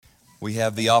We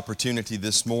have the opportunity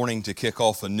this morning to kick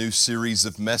off a new series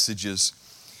of messages.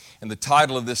 And the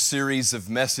title of this series of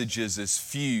messages is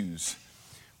Fuse,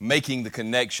 Making the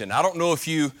Connection. I don't know if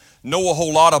you know a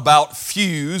whole lot about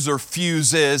fuse or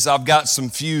fuses. I've got some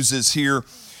fuses here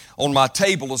on my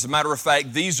table. As a matter of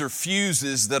fact, these are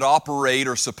fuses that operate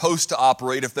or supposed to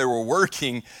operate, if they were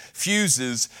working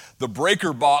fuses, the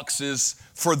breaker boxes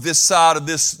for this side of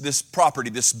this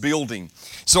property, this building.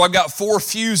 So I've got 4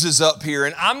 fuses up here,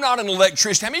 and I'm not an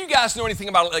electrician. How many of you guys know anything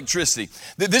about electricity?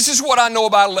 This is what I know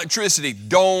about electricity.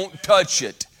 Don't touch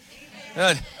it.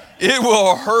 It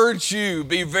will hurt you.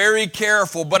 Be very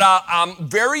careful. But I'm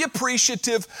very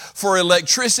appreciative for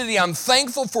electricity. I'm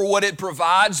thankful for what it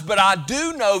provides. But I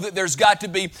do know that there's got to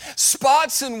be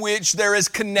spots in which there is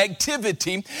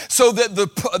connectivity so that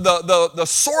the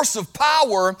source of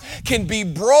power can be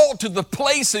brought to the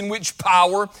place in which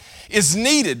power is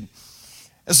needed.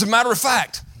 As a matter of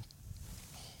fact,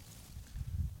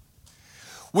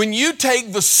 when you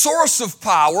take the source of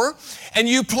power and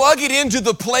you plug it into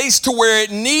the place to where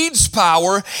it needs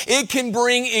power, it can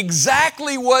bring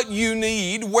exactly what you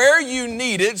need, where you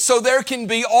need it, so there can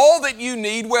be all that you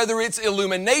need, whether it's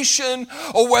illumination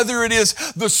or whether it is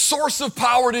the source of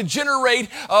power to generate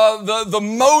the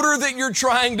motor that you're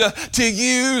trying to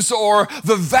use, or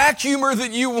the vacuumer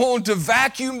that you want to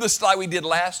vacuum, just like we did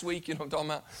last week, you know what I'm talking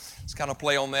about? Let's kind of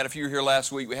play on that. If you were here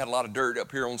last week, we had a lot of dirt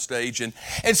up here on stage. And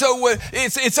so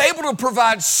it's able to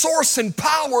provide source and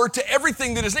power to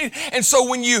everything that is needed. And so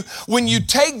when you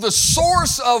take the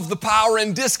source of the power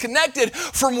and disconnect it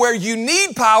from where you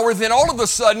need power, then all of a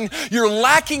sudden you're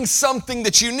lacking something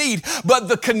that you need. But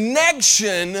the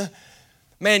connection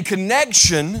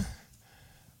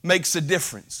makes a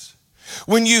difference.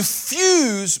 When you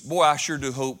fuse, boy, I sure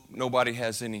do hope nobody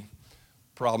has any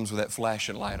problems with that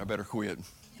flashing light. I better quit.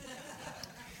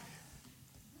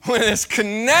 When it's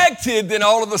connected, then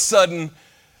all of a sudden,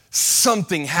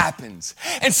 something happens.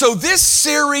 And so this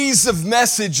series of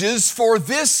messages for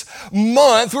this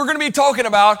month, we're going to be talking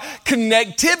about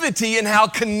connectivity and how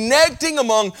connecting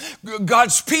among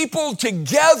God's people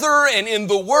together and in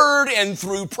the Word and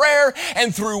through prayer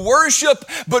and through worship,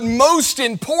 but most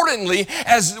importantly,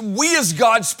 as we as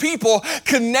God's people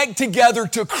connect together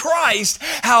to Christ,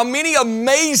 how many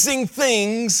amazing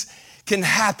things can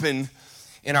happen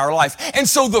in our life. And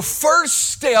so the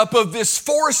first step of this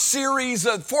 4-part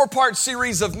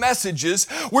series of messages,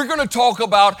 we're going to talk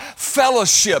about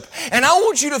fellowship. And I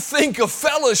want you to think of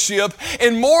fellowship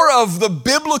in more of the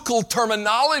biblical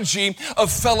terminology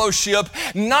of fellowship,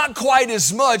 not quite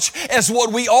as much as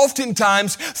what we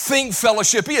oftentimes think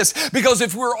fellowship is. Because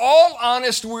if we're all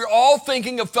honest, we're all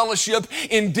thinking of fellowship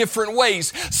in different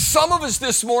ways. Some of us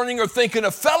this morning are thinking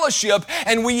of fellowship,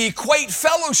 and we equate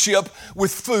fellowship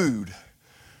with food.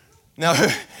 Now,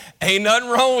 ain't nothing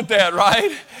wrong with that,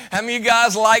 right? How many of you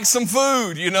guys like some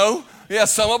food, you know? Yeah,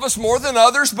 some of us more than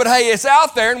others, but hey, it's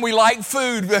out there and we like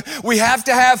food. We have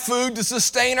to have food to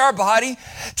sustain our body,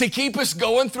 to keep us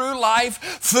going through life.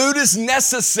 Food is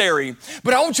necessary.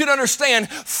 But I want you to understand,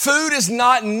 food is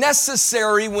not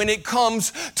necessary when it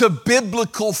comes to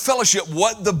biblical fellowship,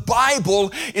 what the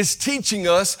Bible is teaching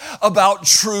us about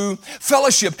true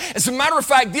fellowship. As a matter of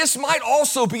fact, this might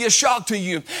also be a shock to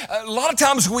you. A lot of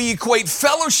times we equate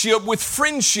fellowship with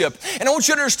friendship. And I want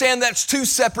you to understand that's 2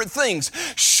 separate things.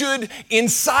 Should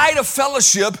inside a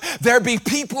fellowship there be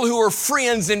people who are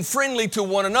friends and friendly to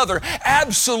one another?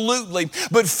 Absolutely.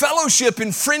 But fellowship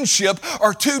and friendship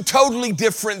are 2 totally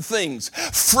different things.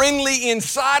 Friendly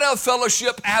inside of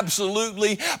fellowship,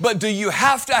 absolutely. But do you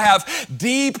have to have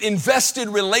deep, invested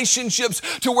relationships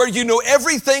to where you know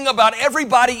everything about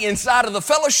everybody inside of the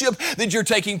fellowship that you're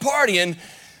taking part in?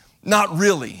 Not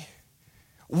really.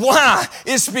 Why?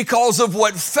 It's because of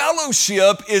what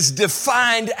fellowship is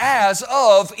defined as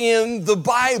of in the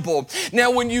Bible.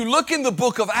 Now, when you look in the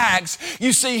book of Acts,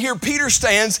 you see here Peter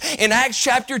stands in Acts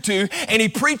chapter 2, and he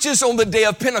preaches on the day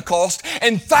of Pentecost,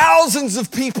 and thousands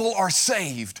of people are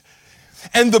saved.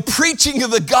 And the preaching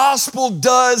of the gospel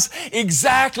does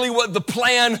exactly what the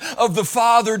plan of the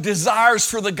Father desires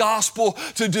for the gospel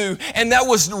to do. And that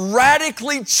was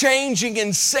radically changing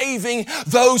and saving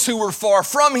those who were far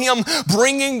from Him,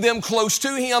 bringing them close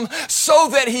to Him so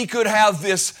that He could have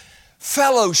this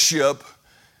fellowship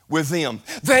with them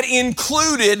that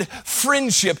included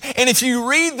friendship. And if you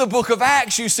read the book of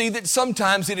Acts, you see that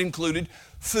sometimes it included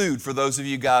food. For those of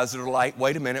you guys that are like,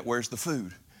 wait a minute, where's the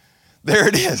food? There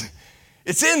it is.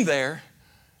 It's in there,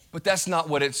 but that's not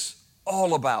what it's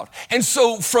all about. And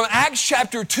so from Acts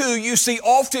chapter 2, you see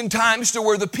oftentimes to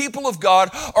where the people of God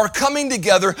are coming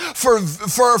together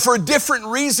for different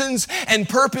reasons and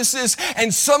purposes.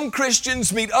 And some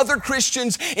Christians meet other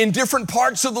Christians in different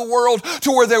parts of the world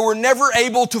to where they were never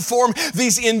able to form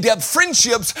these in-depth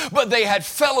friendships, but they had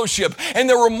fellowship. And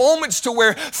there were moments to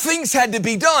where things had to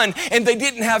be done and they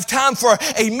didn't have time for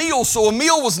a meal. So a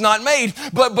meal was not made,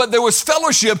 but there was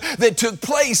fellowship that took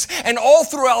place. And all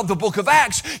throughout the book of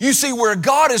Acts, you see where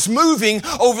God is moving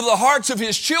over the hearts of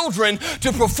His children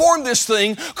to perform this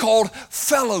thing called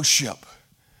fellowship.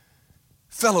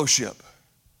 Fellowship.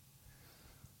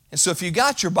 And so if you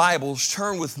got your Bibles,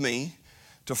 turn with me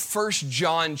to 1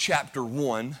 John chapter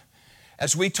 1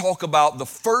 as we talk about the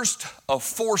first of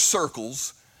 4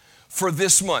 circles for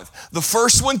this month. The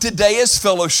first one today is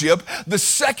fellowship. The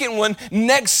second one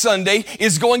next Sunday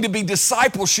is going to be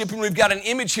discipleship. And we've got an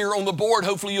image here on the board.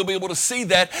 Hopefully you'll be able to see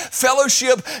that.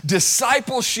 Fellowship,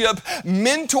 discipleship,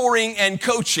 mentoring, and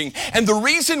coaching. And the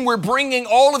reason we're bringing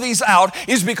all of these out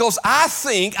is because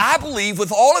I believe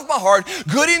with all of my heart,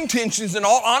 good intentions and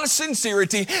all honest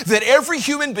sincerity, that every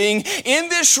human being in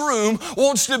this room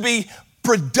wants to be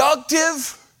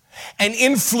productive and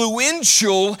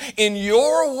influential in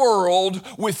your world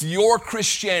with your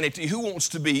Christianity. Who wants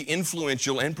to be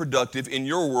influential and productive in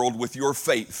your world with your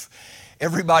faith?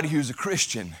 Everybody who's a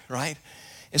Christian, right?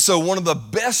 And so one of the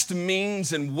best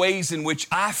means and ways in which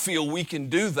I feel we can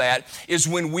do that is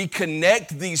when we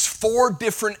connect these 4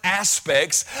 different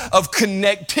aspects of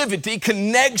connectivity,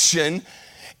 connection,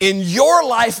 in your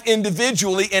life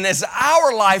individually, and as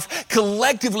our life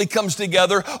collectively comes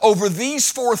together over these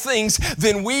 4 things,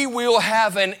 then we will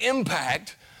have an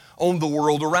impact on the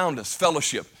world around us.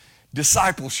 Fellowship,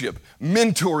 discipleship,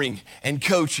 mentoring, and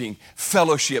coaching.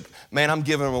 Fellowship. Man, I'm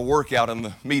giving them a workout in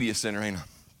the media center, ain't I?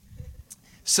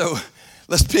 So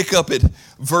let's pick up at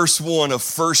verse 1 of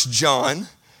 1 John,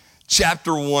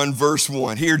 chapter 1, verse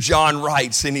 1. Here John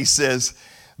writes, and he says,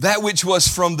 "That which was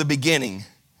from the beginning,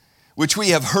 which we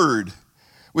have heard,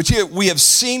 which we have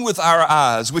seen with our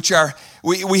eyes, which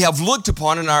we have looked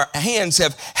upon, and our hands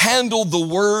have handled the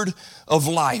word of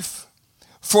life.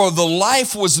 For the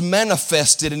life was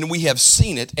manifested, and we have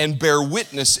seen it, and bear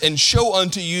witness, and show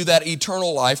unto you that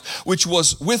eternal life, which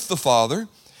was with the Father,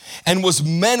 and was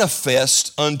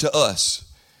manifest unto us.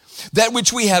 That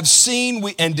which we have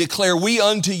seen and declare we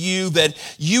unto you, that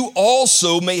you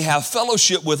also may have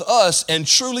fellowship with us, and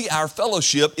truly our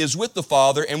fellowship is with the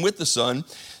Father and with the Son,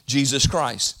 Jesus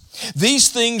Christ. These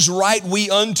things write we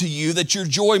unto you, that your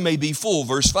joy may be full."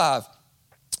 Verse 5.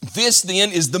 "This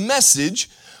then is the message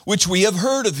which we have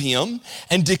heard of Him,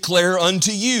 and declare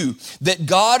unto you, that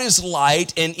God is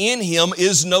light, and in Him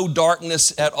is no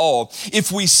darkness at all.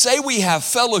 If we say we have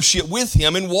fellowship with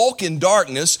Him and walk in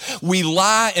darkness, we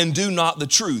lie and do not the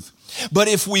truth. But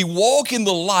if we walk in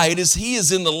the light as He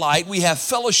is in the light, we have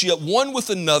fellowship one with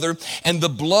another, and the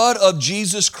blood of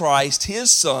Jesus Christ,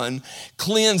 His Son,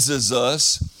 cleanses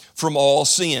us from all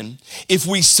sin. If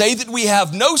we say that we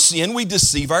have no sin, we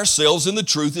deceive ourselves, and the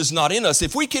truth is not in us.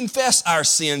 If we confess our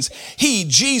sins, He,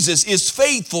 Jesus, is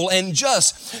faithful and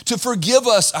just to forgive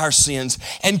us our sins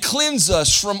and cleanse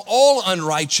us from all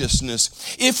unrighteousness.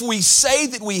 If we say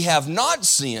that we have not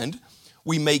sinned,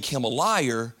 we make Him a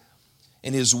liar,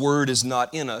 and His word is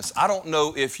not in us." I don't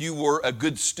know if you were a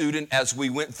good student as we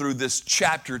went through this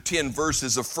chapter 10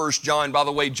 verses of 1 John. By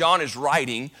the way, John is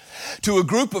writing to a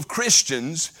group of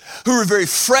Christians who are very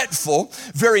fretful,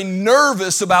 very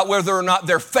nervous about whether or not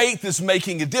their faith is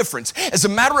making a difference. As a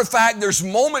matter of fact, there's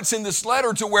moments in this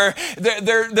letter to where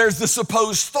there's the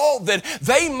supposed thought that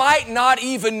they might not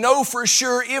even know for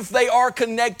sure if they are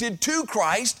connected to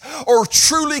Christ or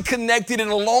truly connected in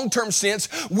a long-term sense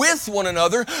with one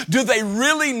another. Do they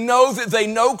really know that they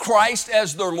know Christ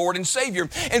as their Lord and Savior?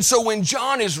 And so when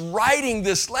John is writing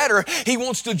this letter, he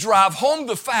wants to drive home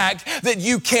the fact that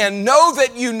you can know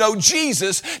that you know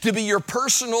Jesus to be your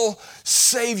personal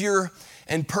Savior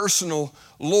and personal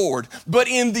Lord. But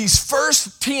in these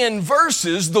first 10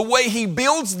 verses, the way he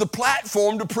builds the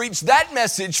platform to preach that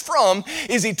message from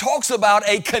is he talks about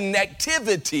a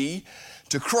connectivity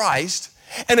to Christ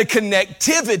and a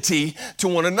connectivity to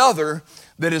one another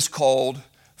that is called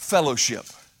fellowship.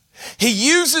 He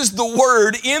uses the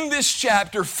word in this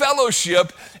chapter,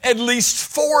 fellowship, at least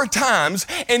 4 times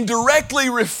and directly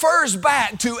refers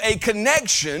back to a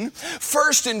connection,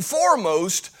 first and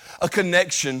foremost, a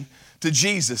connection to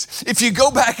Jesus. If you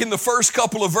go back in the first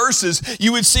couple of verses,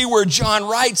 you would see where John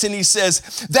writes and he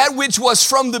says, that which was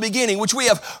from the beginning, which we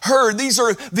have heard. These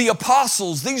are the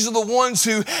apostles. These are the ones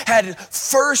who had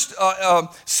first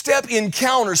step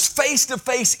encounters,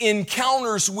 face-to-face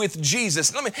encounters with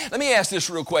Jesus. Let me ask this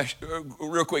real quick.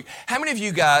 How many of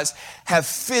you guys have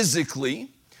physically,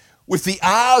 with the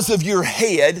eyes of your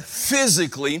head,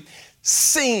 physically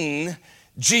seen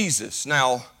Jesus?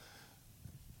 Now,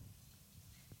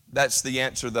 that's the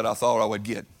answer that I thought I would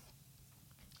get.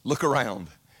 Look around.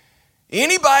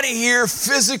 Anybody here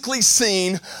physically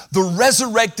seen the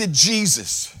resurrected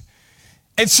Jesus?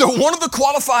 And so one of the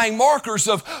qualifying markers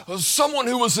of someone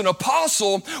who was an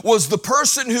apostle was the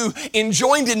person who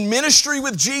joined in ministry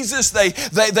with Jesus.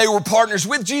 They were partners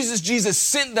with Jesus. Jesus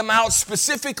sent them out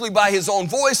specifically by his own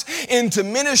voice into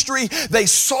ministry. They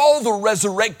saw the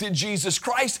resurrected Jesus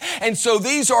Christ. And so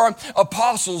these are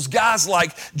apostles, guys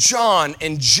like John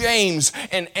and James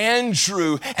and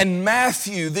Andrew and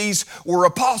Matthew. These were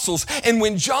apostles. And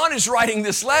when John is writing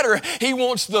this letter, he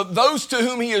wants those to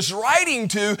whom he is writing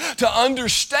to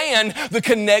understand the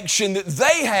connection that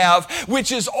they have,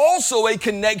 which is also a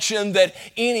connection that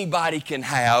anybody can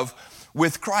have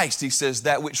with Christ. He says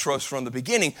that which was from the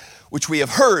beginning, which we have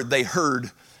heard. They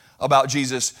heard about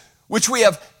Jesus, which we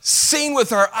have seen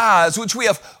with our eyes, which we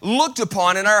have looked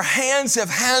upon, and our hands have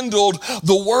handled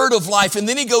the word of life. And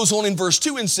then he goes on in verse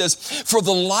 2 and says, for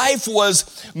the life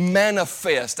was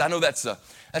manifest. I know that's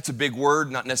a big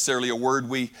word, not necessarily a word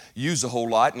we use a whole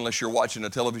lot unless you're watching a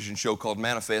television show called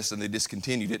Manifest and they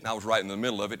discontinued it and I was right in the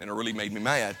middle of it and it really made me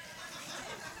mad.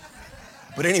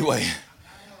 But anyway,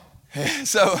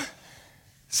 so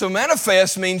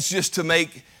manifest means just to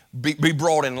be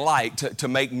brought in light, to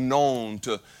make known,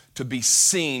 to be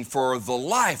seen. For the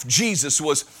life, Jesus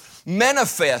was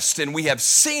manifest, and we have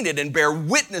seen it and bear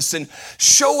witness and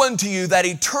show unto you that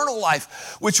eternal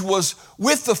life which was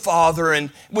with the Father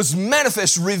and was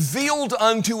manifest, revealed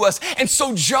unto us. And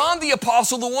so John the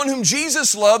apostle, the one whom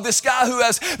Jesus loved, this guy who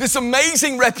has this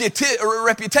amazing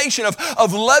reputation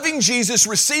of loving Jesus,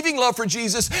 receiving love for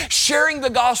Jesus, sharing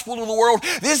the gospel to the world,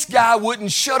 this guy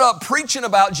wouldn't shut up preaching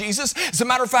about Jesus. As a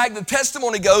matter of fact, the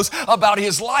testimony goes about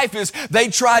his life is they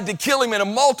tried to kill him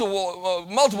in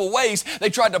multiple ways.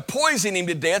 They tried to poison him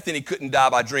to death, and he couldn't die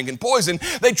by drinking poison.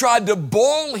 They tried to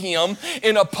boil him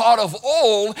in a pot of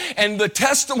oil, and the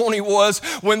testimony was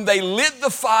when they lit the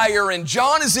fire and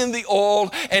John is in the oil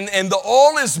and the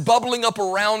oil is bubbling up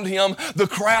around him, the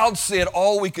crowd said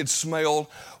all we could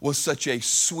smell was such a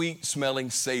sweet smelling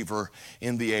savor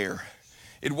in the air.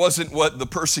 It wasn't what the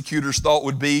persecutors thought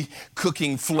would be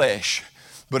cooking flesh.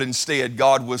 But instead,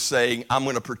 God was saying, I'm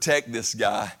going to protect this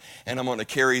guy and I'm going to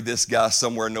carry this guy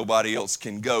somewhere nobody else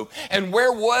can go. And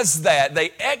where was that?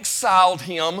 They exiled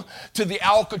him to the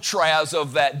Alcatraz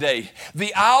of that day,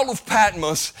 the Isle of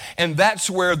Patmos, and that's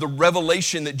where the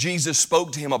revelation that Jesus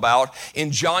spoke to him about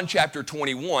in John chapter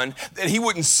 21, that he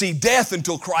wouldn't see death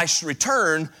until Christ's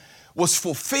return, was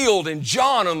fulfilled in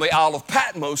John on the Isle of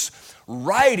Patmos,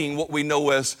 writing what we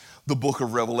know as the book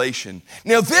of Revelation.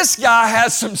 Now, this guy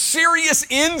has some serious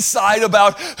insight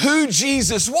about who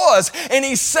Jesus was, and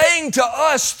he's saying to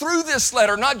us through this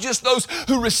letter, not just those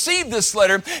who received this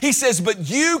letter, he says, but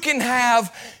you can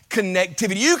have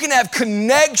connectivity. You can have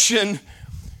connection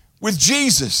with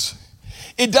Jesus.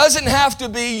 It doesn't have to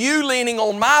be you leaning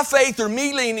on my faith or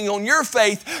me leaning on your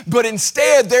faith, but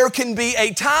instead there can be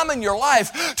a time in your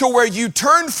life to where you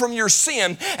turn from your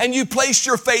sin and you place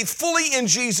your faith fully in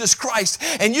Jesus Christ,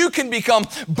 and you can become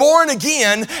born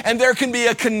again, and there can be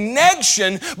a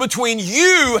connection between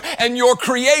you and your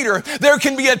Creator. There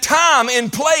can be a time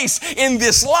and place in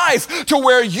this life to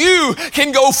where you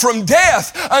can go from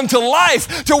death unto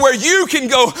life, to where you can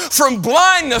go from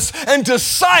blindness unto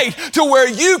sight, to where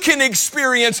you can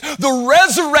experience the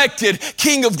resurrected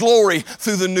King of glory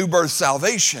through the new birth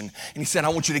salvation. And he said, I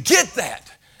want you to get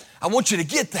that. I want you to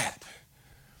get that,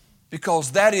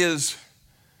 because that is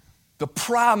the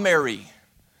primary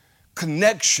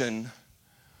connection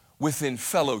within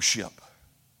fellowship.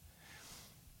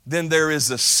 Then there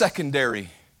is a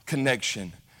secondary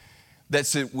connection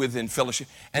that's within fellowship.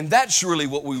 And that's really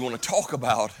what we want to talk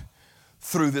about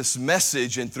through this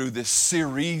message and through this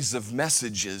series of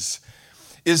messages,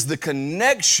 is the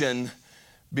connection.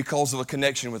 Because of a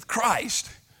connection with Christ,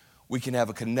 we can have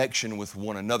a connection with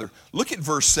one another. Look at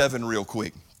verse 7 real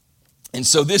quick. And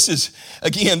so this is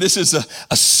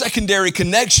a secondary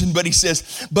connection, but he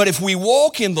says, but if we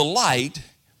walk in the light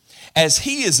as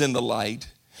he is in the light,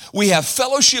 we have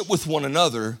fellowship with one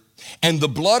another, and the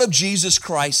blood of Jesus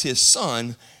Christ, his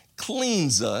Son,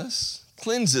 cleanses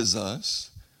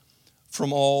us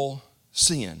from all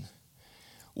sin.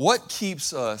 What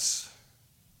keeps us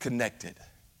connected?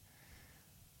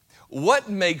 What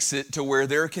makes it to where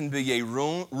there can be a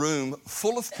room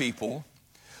full of people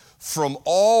from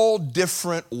all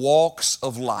different walks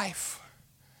of life,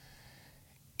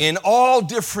 in all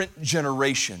different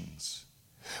generations,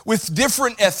 with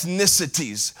different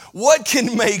ethnicities? What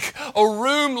can make a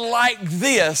room like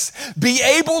this be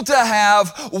able to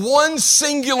have one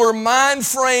singular mind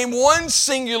frame, one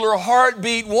singular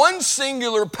heartbeat, one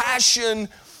singular passion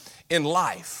in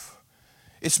life?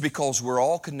 It's because we're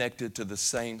all connected to the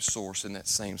same source, and that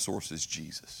same source is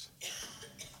Jesus.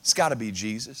 It's got to be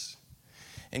Jesus.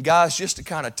 And guys, just to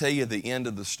kind of tell you the end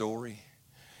of the story,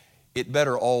 it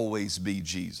better always be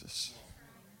Jesus.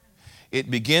 It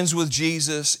begins with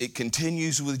Jesus, it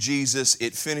continues with Jesus,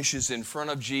 it finishes in front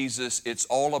of Jesus. It's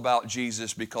all about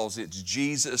Jesus because it's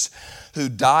Jesus who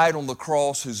died on the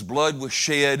cross, whose blood was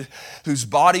shed, whose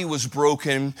body was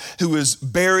broken, who was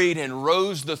buried and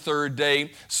rose the third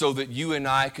day so that you and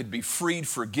I could be freed,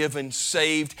 forgiven,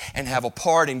 saved, and have a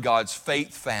part in God's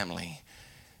faith family.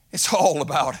 It's all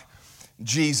about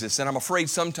Jesus. And I'm afraid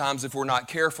sometimes if we're not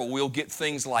careful, we'll get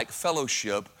things like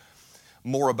fellowship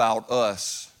more about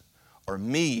us or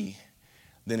me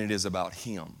than it is about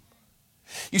Him.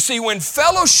 You see, when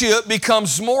fellowship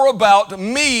becomes more about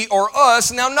me or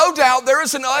us, now no doubt there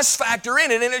is an us factor in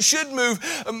it, and it should move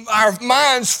our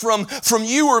minds from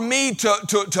you or me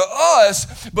to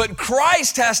us, but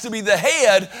Christ has to be the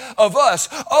head of us.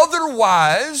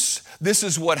 Otherwise, this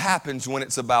is what happens when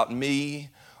it's about me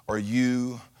or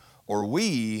you or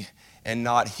we and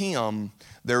not Him.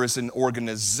 There is an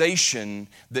organization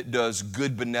that does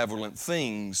good, benevolent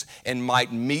things and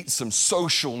might meet some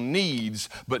social needs,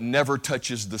 but never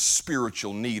touches the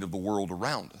spiritual need of the world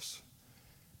around us.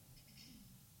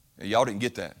 Y'all didn't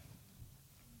get that.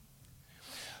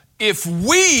 If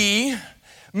we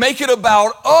make it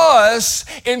about us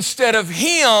instead of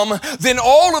Him, then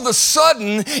all of a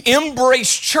sudden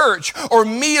Embrace Church or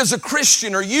me as a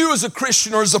Christian or you as a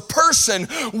Christian or as a person,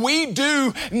 we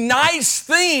do nice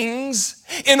things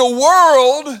in a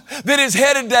world that is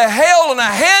headed to hell in a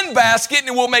handbasket, and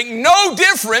it will make no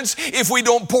difference if we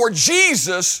don't pour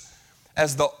Jesus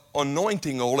as the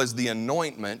anointing oil, as the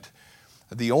anointment,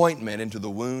 the ointment into the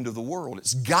wound of the world.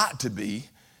 It's got to be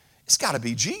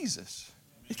Jesus.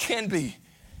 It can't be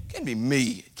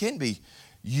me. It can't be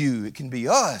you. It can be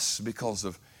us because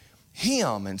of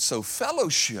Him. And so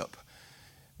fellowship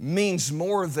means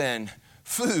more than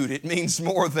food. It means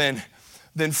more than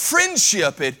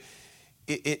friendship.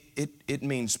 It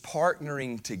means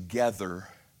partnering together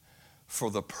for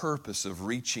the purpose of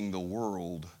reaching the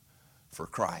world for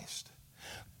Christ.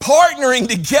 Partnering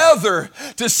together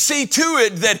to see to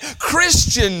it that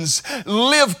Christians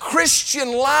live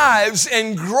Christian lives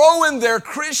and grow in their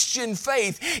Christian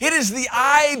faith. It is the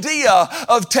idea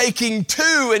of taking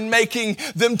two and making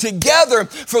them together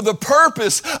for the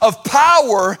purpose of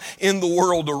power in the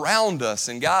world around us.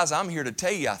 And guys, I'm here to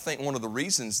tell you, I think one of the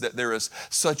reasons that there is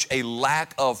such a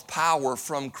lack of power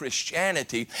from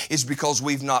Christianity is because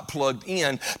we've not plugged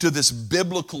in to this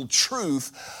biblical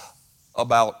truth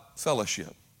about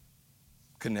fellowship.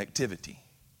 Connectivity.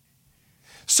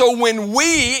 So when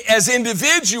we as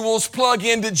individuals plug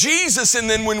into Jesus, and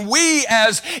then when we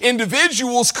as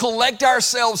individuals collect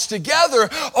ourselves together,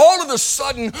 all of a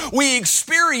sudden we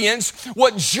experience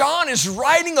what John is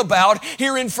writing about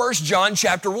here in 1 John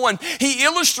chapter 1. He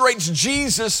illustrates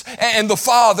Jesus and the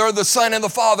Father, the Son and the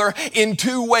Father, in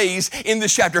two ways in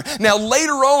this chapter. Now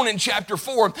later on in chapter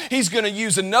 4, he's going to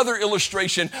use another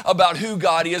illustration about who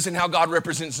God is and how God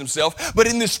represents Himself. But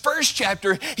in this first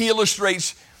chapter, he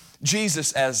illustrates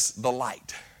Jesus as the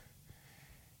light.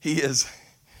 He is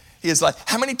light.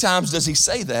 How many times does he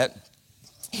say that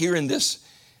here in this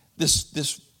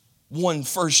one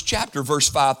first chapter, verse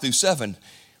 5 through 7?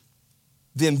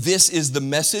 Then this is the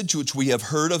message which we have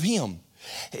heard of Him.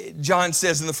 John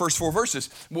says in the first 4 verses,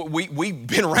 we've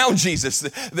been around Jesus.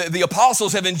 The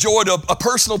apostles have enjoyed a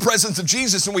personal presence of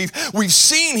Jesus, and we've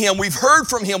seen Him, we've heard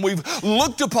from Him, we've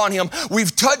looked upon Him,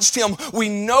 we've touched Him. We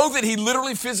know that He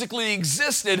literally physically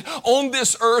existed on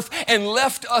this earth and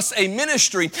left us a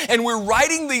ministry. And we're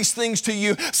writing these things to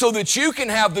you so that you can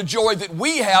have the joy that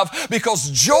we have, because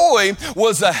joy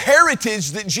was a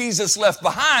heritage that Jesus left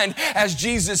behind as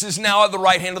Jesus is now at the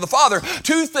right hand of the Father.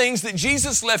 2 things that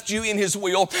Jesus left you in His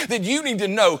will that you need to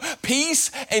know: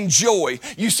 peace and joy.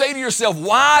 You say to yourself,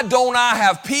 why don't I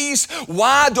have peace?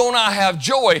 Why don't I have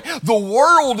joy? The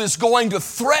world is going to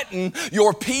threaten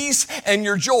your peace and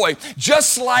your joy,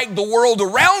 just like the world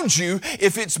around you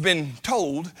if it's been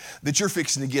told that you're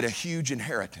fixing to get a huge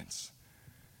inheritance.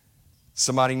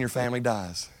 Somebody in your family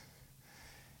dies.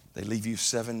 They leave you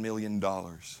 $7 million.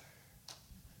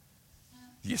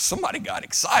 Yeah, somebody got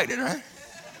excited, right?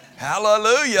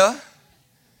 Hallelujah.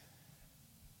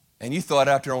 And you thought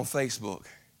out there on Facebook,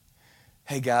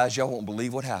 hey guys, y'all won't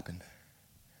believe what happened.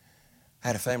 I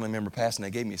had a family member pass and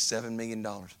they gave me $7 million.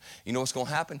 You know what's going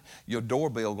to happen? Your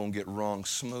doorbell going to get rung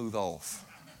smooth off.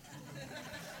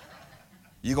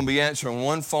 You're going to be answering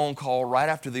one phone call right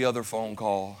after the other phone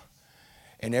call.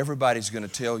 And everybody's going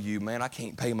to tell you, man, I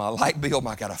can't pay my light bill.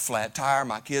 I got a flat tire.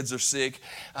 My kids are sick.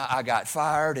 I got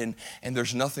fired. And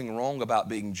there's nothing wrong about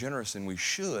being generous, and we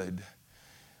should.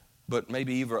 But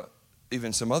maybe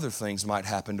even some other things might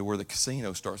happen to where the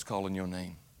casino starts calling your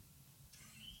name.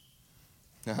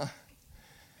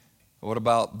 What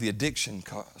about the addiction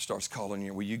starts calling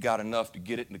you? Well, you got enough to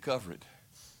get it and to cover it.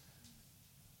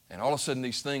 And all of a sudden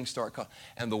these things start calling.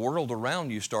 And the world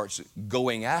around you starts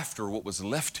going after what was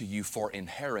left to you for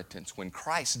inheritance. When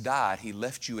Christ died, He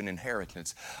left you an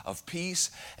inheritance of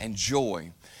peace and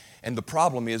joy. And the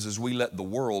problem is we let the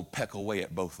world peck away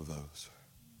at both of those.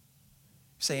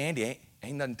 You say, Andy,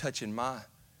 ain't nothing touching my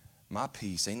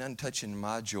peace. Ain't nothing touching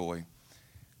my joy.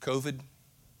 COVID,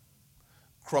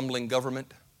 crumbling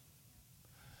government,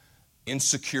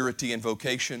 insecurity in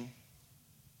vocation.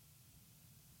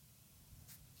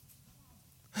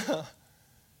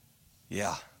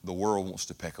 Yeah, the world wants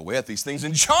to peck away at these things.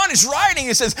 And John is writing,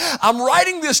 he says, I'm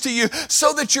writing this to you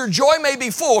so that your joy may be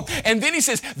full. And then he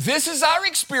says, this is our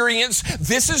experience.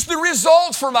 This is the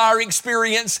result from our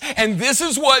experience. And this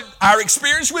is what our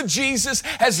experience with Jesus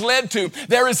has led to.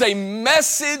 There is a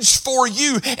message for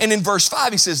you. And in verse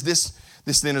 5, he says,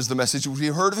 this then is the message which we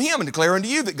have heard of Him and declare unto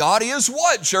you that God is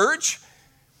what, church?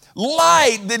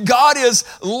 Light, that God is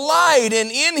light, and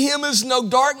in Him is no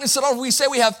darkness at all. We say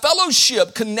we have fellowship,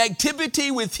 connectivity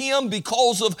with Him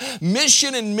because of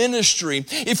mission and ministry.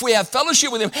 If we have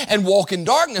fellowship with Him and walk in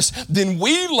darkness, then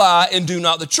we lie and do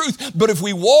not the truth. But if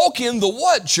we walk in the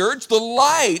what, church? The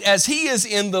light. As He is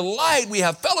in the light, we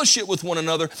have fellowship with one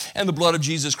another, and the blood of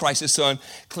Jesus Christ, His Son,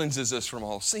 cleanses us from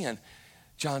all sin.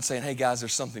 John's saying, hey guys,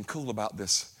 there's something cool about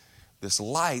this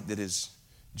light that is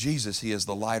Jesus. He is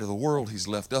the light of the world. He's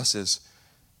left us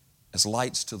as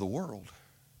lights to the world.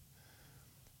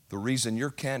 The reason your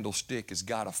candlestick has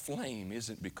got a flame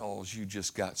isn't because you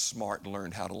just got smart and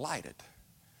learned how to light it.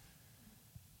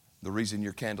 The reason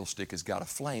your candlestick has got a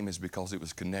flame is because it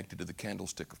was connected to the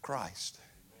candlestick of Christ.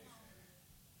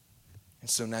 And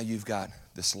so now you've got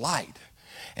this light.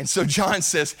 And so John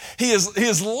says he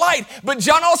is light, but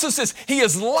John also says He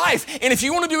is life. And if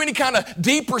you want to do any kind of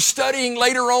deeper studying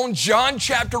later on, John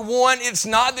chapter 1, it's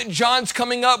not that John's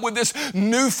coming up with this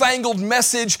newfangled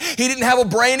message. He didn't have a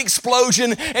brain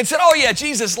explosion and said, oh yeah,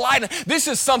 Jesus light. This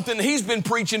is something he's been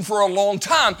preaching for a long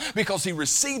time because he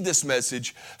received this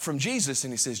message from Jesus,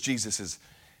 and he says Jesus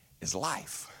is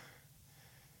life.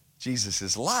 Jesus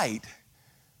is light.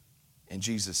 And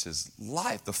Jesus is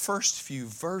life. The first few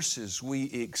verses,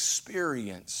 we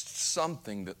experienced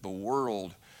something that the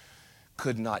world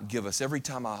could not give us. Every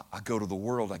time I go to the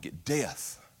world, I get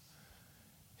death.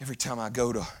 Every time I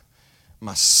go to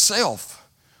myself,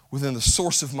 within the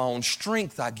source of my own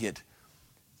strength, I get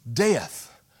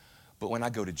death. But when I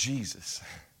go to Jesus,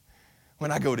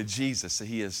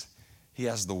 He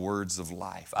has the words of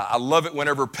life. I love it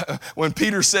when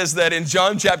Peter says that in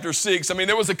John chapter 6. I mean,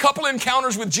 there was a couple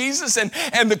encounters with Jesus and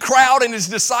the crowd and His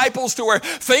disciples to where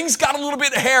things got a little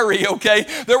bit hairy, okay?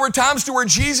 There were times to where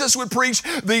Jesus would preach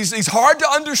these hard to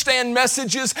understand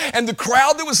messages, and the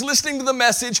crowd that was listening to the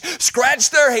message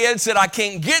scratched their heads, said, I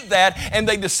can't get that, and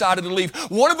they decided to leave.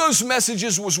 One of those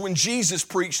messages was when Jesus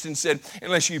preached and said,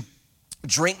 unless you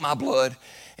drink my blood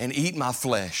and eat my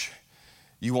flesh,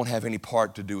 you won't have any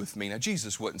part to do with me. Now,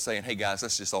 Jesus wasn't saying, hey guys,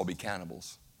 let's just all be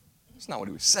cannibals. That's not what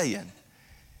He was saying.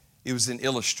 It was an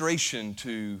illustration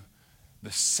to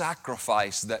the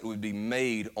sacrifice that would be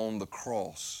made on the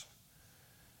cross.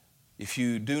 If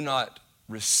you do not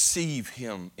receive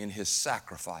Him in His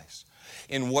sacrifice,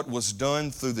 in what was done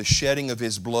through the shedding of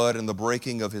His blood and the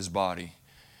breaking of His body,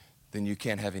 then you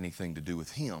can't have anything to do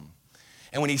with Him.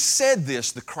 And when He said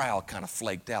this, the crowd kind of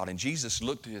flaked out. And Jesus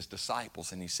looked at His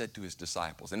disciples and He said to His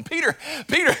disciples, and Peter,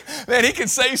 man, he can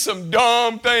say some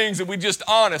dumb things and we just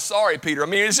honest. Sorry, Peter. I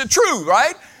mean, is it true,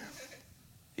 right?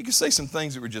 He could say some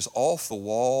things that were just off the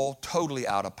wall, totally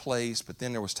out of place. But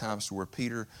then there was times where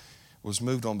Peter was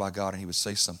moved on by God and he would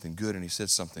say something good, and he said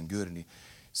something good, and he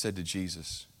said to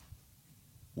Jesus,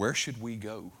 where should we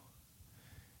go?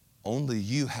 Only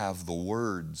you have the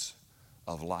words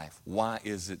of life. Why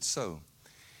is it so?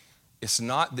 It's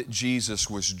not that Jesus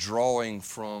was drawing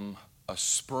from a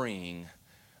spring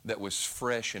that was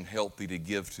fresh and healthy to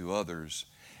give to others,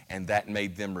 and that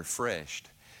made them refreshed.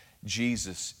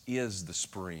 Jesus is the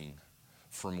spring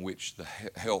from which the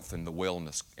health and the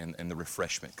wellness and the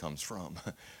refreshment comes from.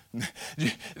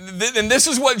 And this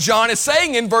is what John is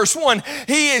saying in verse 1.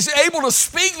 He is able to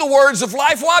speak the words of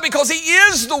life. Why? Because He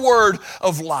is the word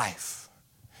of life.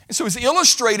 And so He's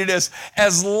illustrated as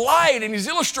light, and He's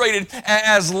illustrated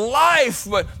as life.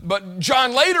 But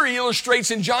John later he illustrates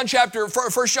in 1 John chapter 4,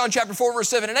 verse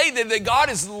 7 and 8, that God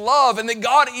is love and that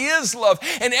God is love.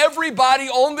 And everybody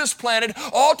on this planet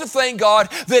ought to thank God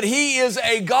that He is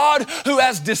a God who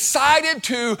has decided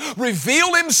to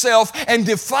reveal Himself and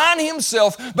define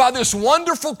Himself by this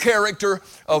wonderful character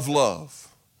of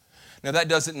love. Now that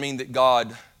doesn't mean that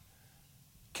God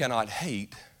cannot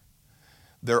hate.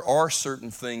 There are certain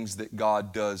things that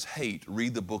God does hate.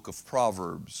 Read the book of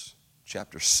Proverbs,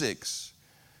 chapter 6.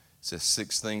 It says,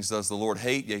 6 things does the Lord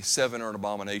hate, yea, 7 are an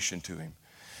abomination to Him.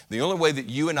 The only way that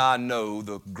you and I know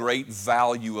the great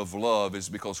value of love is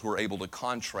because we're able to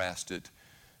contrast it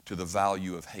to the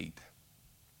value of hate.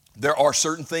 There are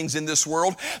certain things in this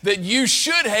world that you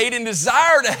should hate and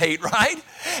desire to hate, right?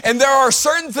 And there are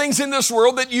certain things in this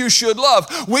world that you should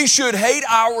love. We should hate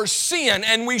our sin,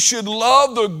 and we should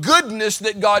love the goodness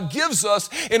that God gives us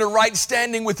in a right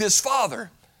standing with His Father.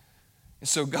 And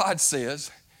so God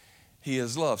says He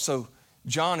is love. So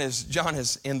John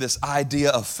is in this idea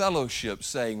of fellowship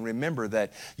saying, remember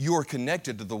that you are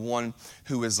connected to the one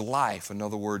who is life. In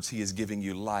other words, He is giving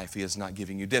you life. He is not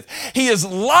giving you death. He is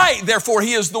light, therefore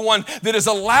He is the one that is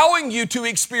allowing you to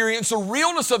experience the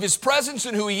realness of His presence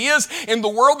and who He is in the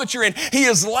world that you're in. He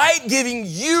is light giving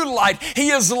you light. He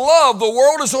is love. The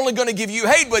world is only going to give you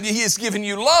hate, but He has given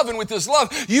you love, and with this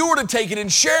love, you are to take it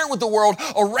and share it with the world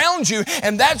around you,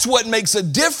 and that's what makes a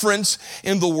difference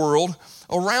in the world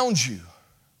around you.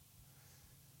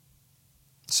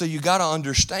 So you got to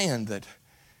understand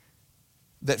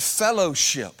that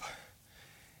fellowship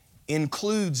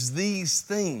includes these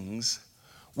things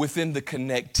within the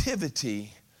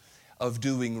connectivity of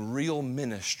doing real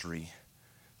ministry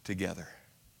together.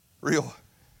 Real,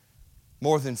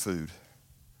 more than food,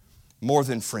 more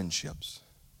than friendships,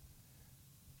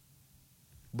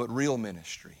 but real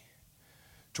ministry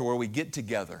to where we get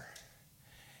together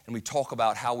and we talk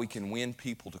about how we can win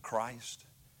people to Christ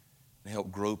and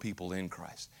help grow people in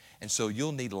Christ. And so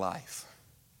you'll need life,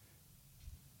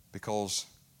 because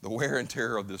the wear and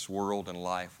tear of this world and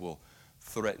life will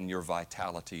threaten your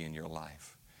vitality in your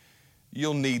life.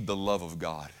 You'll need the love of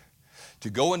God to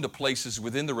go into places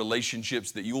within the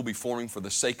relationships that you will be forming for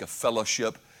the sake of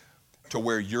fellowship to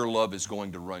where your love is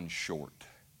going to run short.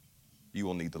 You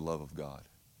will need the love of God.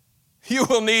 You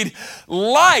will need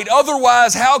light.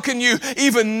 Otherwise, how can you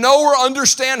even know or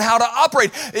understand how to operate?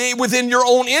 Within your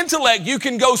own intellect, you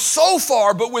can go so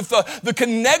far, but with the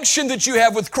connection that you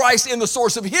have with Christ in the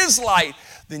source of His light,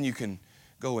 then you can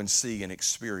go and see and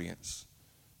experience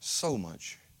so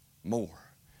much more.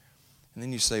 And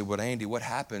then you say, well, Andy, what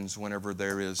happens whenever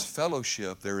there is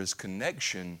fellowship, there is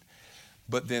connection,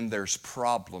 but then there's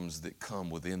problems that come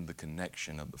within the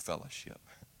connection of the fellowship?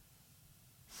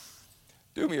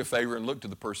 Do me a favor and look to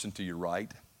the person to your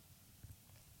right.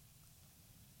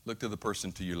 Look to the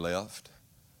person to your left.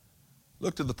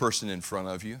 Look to the person in front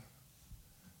of you.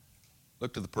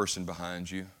 Look to the person behind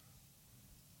you.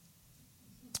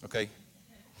 Okay?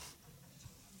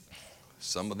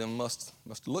 Some of them must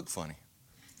look funny.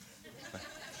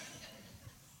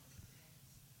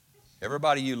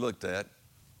 Everybody you looked at,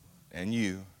 and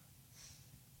you're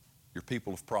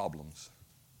people of problems.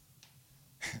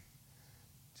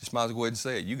 Just might as well go ahead and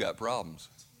say it. You got problems.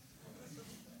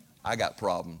 I got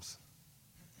problems.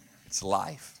 It's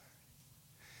life.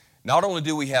 Not only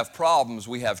do we have problems,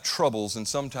 we have troubles, and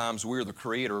sometimes we're the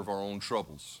creator of our own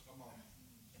troubles.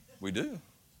 We do.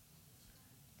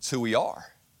 It's who we are.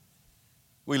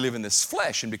 We live in this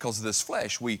flesh, and because of this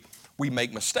flesh, we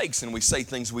make mistakes and we say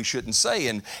things we shouldn't say,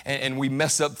 and we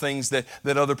mess up things that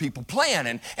other people plan.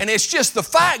 And it's just the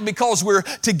fact, because we're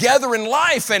together in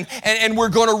life and we're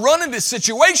going to run into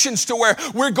situations to where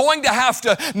we're going to have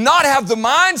to not have the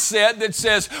mindset that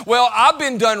says, well, I've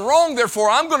been done wrong,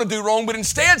 therefore I'm going to do wrong, but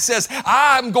instead says,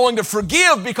 I'm going to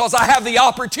forgive because I have the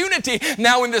opportunity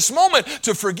now in this moment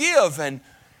to forgive. And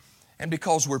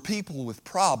because we're people with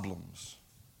problems,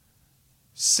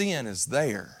 sin is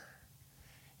there.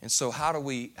 And so how do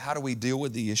we deal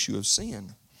with the issue of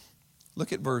sin?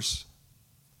 Look at verse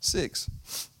 6.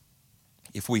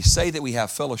 If we say that we have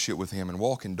fellowship with Him and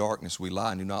walk in darkness, we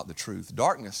lie and do not the truth.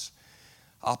 Darkness,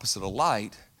 opposite of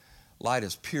light. Light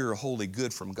is pure, holy,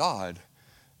 good from God.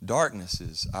 Darkness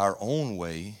is our own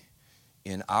way,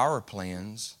 in our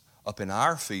plans, up in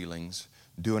our feelings,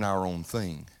 doing our own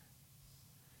thing.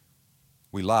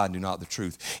 we lie and do not the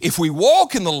truth. If we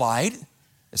walk in the light,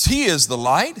 as He is the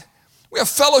light, we have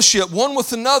fellowship one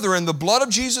with another, and the blood of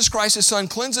Jesus Christ, His Son,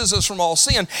 cleanses us from all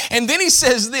sin. And then He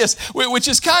says this, which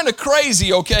is kind of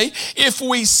crazy, okay? If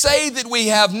we say that we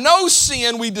have no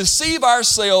sin, we deceive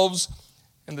ourselves,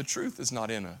 and the truth is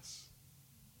not in us.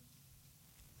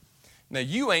 Now,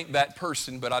 you ain't that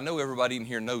person, but I know everybody in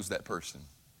here knows that person,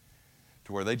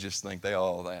 to where they just think they are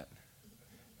all that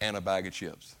and a bag of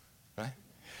chips, right?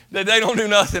 That they don't do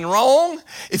nothing wrong.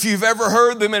 If you've ever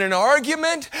heard them in an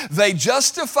argument, they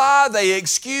justify, they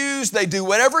excuse, they do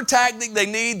whatever tactic they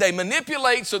need, they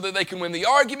manipulate so that they can win the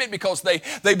argument because they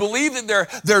believe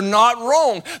that they're not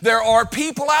wrong. There are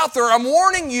people out there, I'm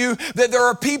warning you, that there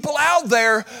are people out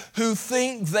there who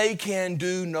think they can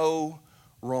do no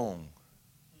wrong.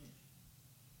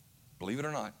 Believe it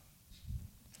or not.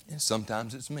 And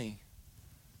sometimes it's me.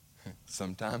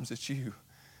 Sometimes it's you.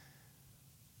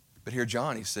 But here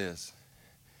John, he says,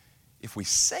 if we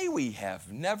say we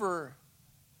have never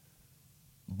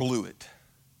blew it,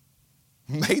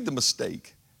 made the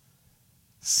mistake,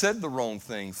 said the wrong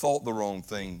thing, thought the wrong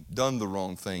thing, done the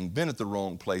wrong thing, been at the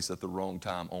wrong place at the wrong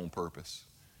time on purpose.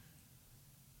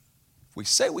 If we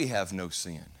say we have no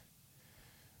sin,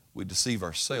 we deceive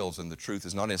ourselves and the truth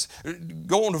is not in us.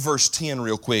 Go on to verse 10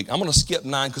 real quick. I'm going to skip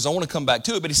 9 because I want to come back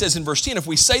to it. But he says in verse 10, if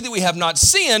we say that we have not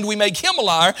sinned, we make Him a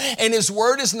liar and His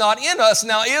word is not in us.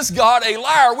 Now, is God a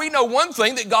liar? We know one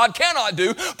thing that God cannot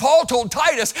do. Paul told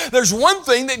Titus, there's one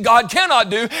thing that God cannot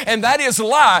do, and that is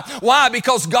lie. Why?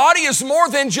 Because God is more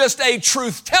than just a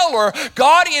truth teller.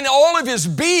 God in all of His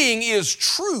being is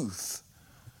truth.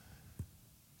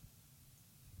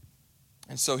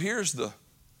 And so here's the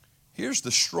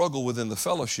struggle within the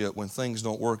fellowship when things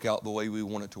don't work out the way we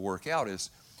want it to work out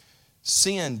is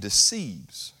sin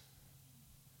deceives.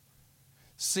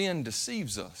 Sin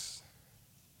deceives us.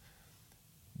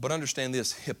 But understand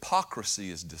this, hypocrisy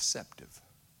is deceptive.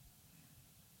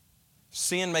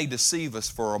 Sin may deceive us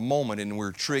for a moment and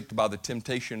we're tricked by the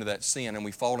temptation of that sin and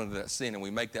we fall into that sin and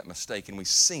we make that mistake and we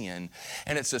sin.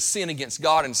 And it's a sin against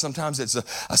God and sometimes it's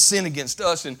a sin against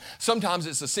us and sometimes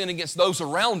it's a sin against those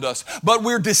around us. But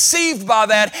we're deceived by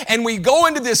that and we go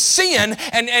into this sin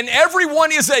and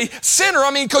everyone is a sinner.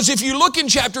 I mean, because if you look in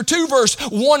chapter 2, verse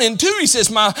 1 and 2, he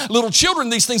says, my little children,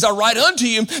 these things I write unto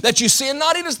you that you sin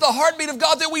not. It is the heartbeat of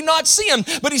God that we not sin.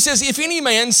 But he says, if any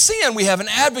man sin, we have an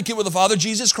advocate with the Father,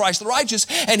 Jesus Christ the righteous.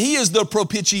 And He is the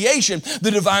propitiation,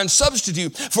 the divine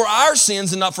substitute for our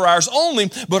sins and not for ours only,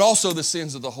 but also the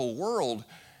sins of the whole world.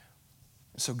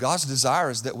 So God's desire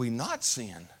is that we not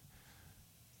sin.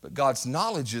 But God's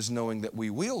knowledge is knowing that we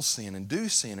will sin and do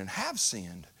sin and have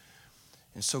sinned.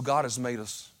 And so God has made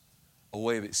us a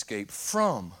way of escape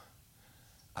from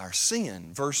our sin.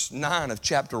 Verse 9 of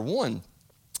chapter 1,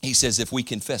 he says, if we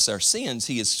confess our sins,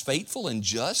 He is faithful and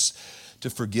just to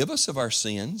forgive us of our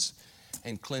sins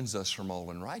and cleanse us from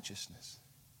all unrighteousness.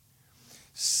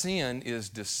 Sin is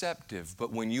deceptive,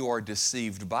 but when you are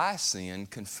deceived by sin,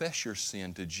 confess your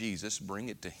sin to Jesus, bring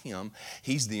it to Him.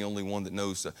 He's the only one that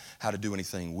knows how to do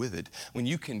anything with it. When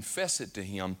you confess it to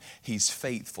Him, He's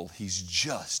faithful, He's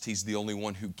just, He's the only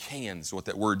one who can, is what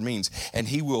that word means. And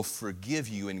He will forgive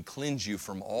you and cleanse you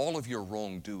from all of your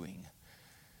wrongdoing.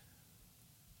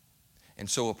 And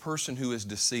so a person who is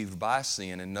deceived by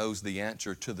sin and knows the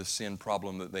answer to the sin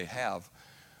problem that they have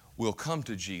will come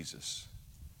to Jesus.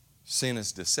 Sin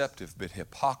is deceptive, but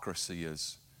hypocrisy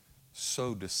is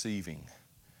so deceiving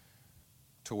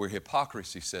to where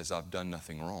hypocrisy says, I've done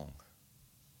nothing wrong.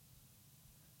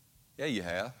 Yeah, you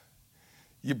have.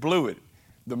 You blew it.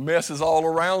 The mess is all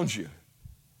around you.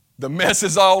 The mess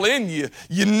is all in you.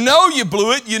 You know you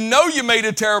blew it. You know you made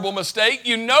a terrible mistake.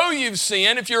 You know you've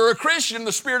sinned. If you're a Christian,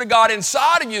 the Spirit of God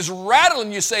inside of you is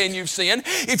rattling you saying you've sinned.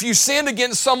 If you sinned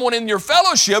against someone in your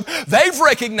fellowship, they've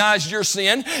recognized your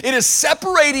sin. It is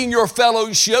separating your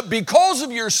fellowship because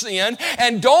of your sin.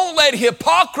 And don't let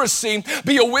hypocrisy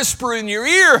be a whisper in your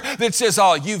ear that says,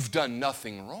 oh, you've done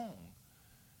nothing wrong.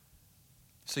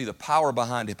 See, the power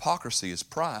behind hypocrisy is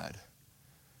pride.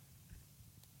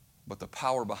 But the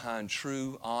power behind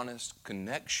true, honest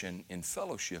connection in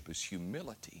fellowship is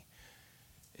humility,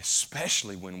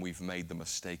 especially when we've made the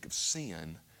mistake of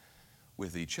sin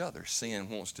with each other. Sin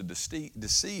wants to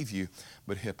deceive you,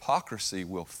 but hypocrisy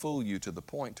will fool you to the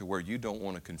point to where you don't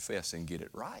want to confess and get it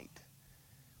right.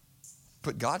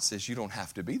 But God says you don't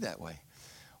have to be that way.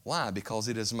 Why? Because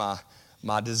it is my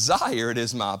desire, it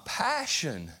is my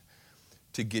passion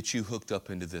to get you hooked up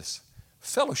into this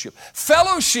Fellowship.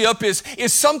 Fellowship is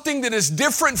something that is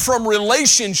different from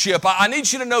relationship. I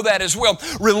need you to know that as well.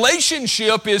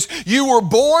 Relationship is you were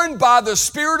born by the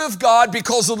Spirit of God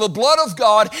because of the blood of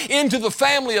God into the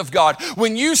family of God.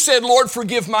 When you said, Lord,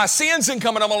 forgive my sins and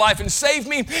come into my life and save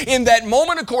me, in that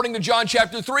moment, according to John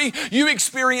chapter 3, you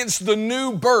experienced the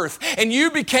new birth and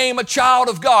you became a child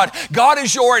of God. God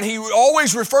is and He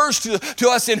always refers to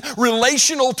us in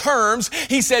relational terms.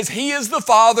 He says He is the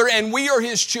Father and we are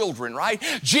His children, right?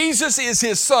 Jesus is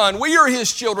His Son. We are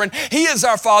His children. He is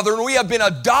our Father, and we have been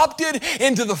adopted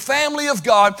into the family of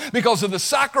God because of the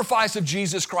sacrifice of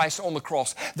Jesus Christ on the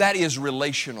cross. That is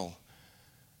relational.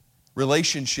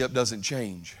 Relationship doesn't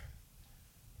change.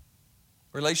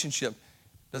 Relationship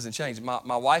doesn't change.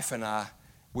 My wife and I,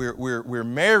 we're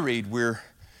married.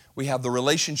 We have the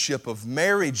relationship of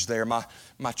marriage there. My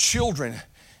children,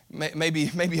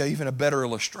 maybe even a better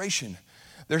illustration.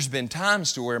 There's been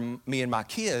times to where me and my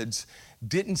kids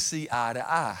didn't see eye to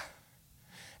eye.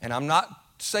 And I'm not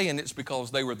saying it's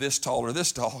because they were this tall or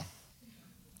this tall.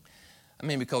 I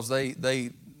mean because they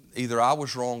either I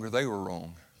was wrong or they were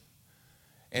wrong.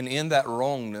 And in that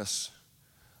wrongness,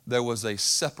 there was a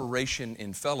separation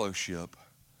in fellowship,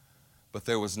 but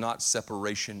there was not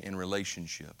separation in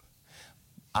relationship.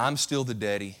 I'm still the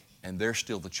daddy and they're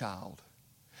still the child.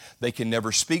 They can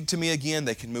never speak to me again.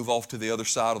 They can move off to the other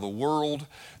side of the world.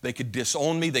 They could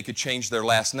disown me. They could change their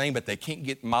last name, but they can't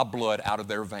get my blood out of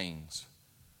their veins.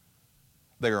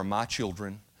 They are my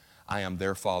children. I am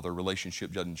their father.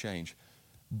 Relationship doesn't change.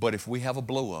 But if we have a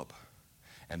blow up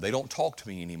and they don't talk to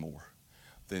me anymore,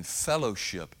 then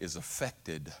fellowship is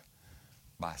affected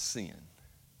by sin.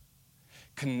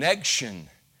 Connection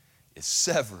is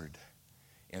severed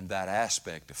in that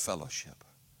aspect of fellowship.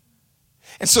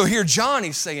 And so here John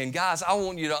is saying, guys, I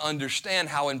want you to understand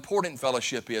how important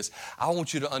fellowship is. I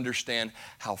want you to understand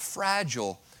how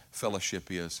fragile fellowship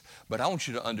is. But I want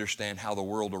you to understand how the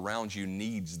world around you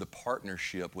needs the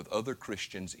partnership with other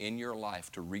Christians in your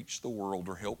life to reach the world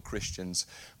or help Christians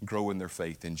grow in their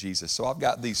faith in Jesus. So I've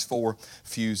got these 4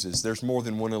 fuses. There's more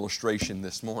than one illustration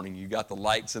this morning. You got the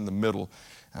lights in the middle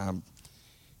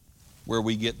where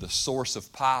we get the source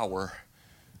of power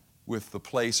with the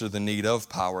place or the need of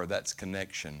power. That's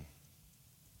connection,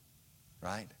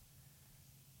 right?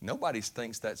 Nobody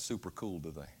thinks that's super cool,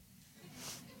 do they?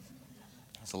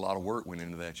 That's a lot of work went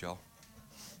into that, y'all.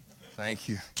 Thank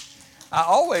you. I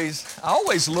always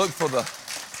look for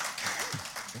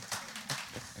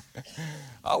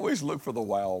the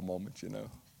wow moment, you know.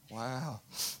 Wow.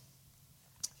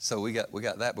 So we got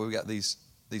that, but we got these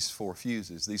 4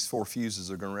 fuses. These 4 fuses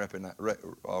are going to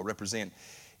represent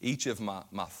each of my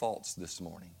thoughts this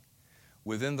morning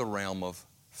within the realm of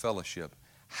fellowship.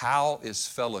 How is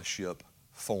fellowship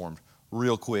formed?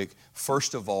 Real quick,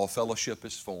 first of all, fellowship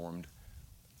is formed.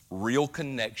 Real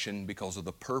connection because of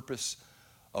the purpose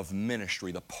of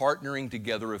ministry, the partnering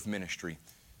together of ministry.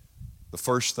 The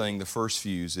first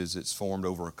fuse is it's formed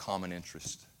over a common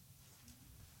interest.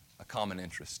 A common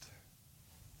interest.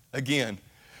 Again,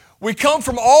 we come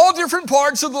from all different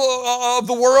parts of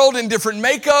the world and different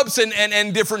makeups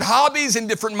and different hobbies and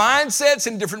different mindsets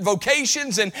and different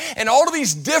vocations and all of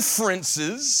these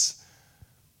differences.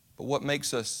 But what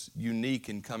makes us unique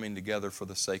in coming together for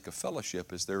the sake of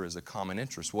fellowship is there is a common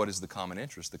interest. What is the common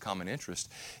interest? The common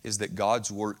interest is that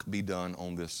God's work be done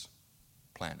on this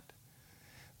planet.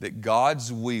 That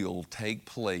God's will take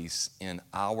place in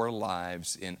our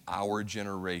lives, in our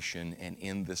generation, and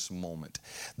in this moment.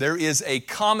 There is a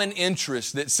common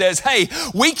interest that says, hey,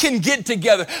 we can get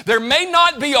together. There may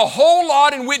not be a whole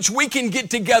lot in which we can get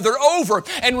together over.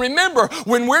 And remember,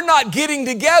 when we're not getting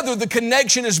together, the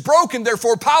connection is broken.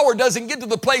 Therefore, power doesn't get to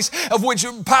the place of which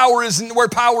where power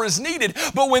is needed.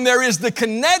 But when there is the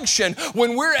connection,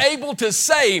 when we're able to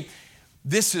say,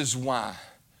 this is why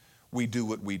we do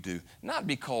what we do. Not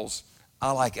because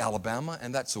I like Alabama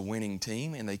and that's a winning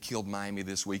team and they killed Miami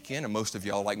this weekend and most of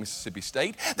y'all like Mississippi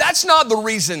State. That's not the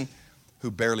reason.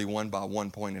 Who barely won by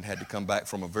 1 point and had to come back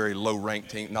from a very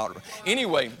low-ranked team.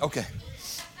 Anyway, okay.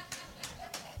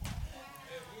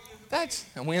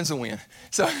 A win's a win.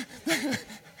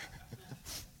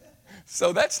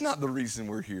 So that's not the reason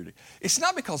we're here. It's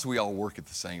not because we all work at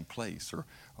the same place or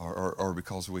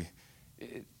because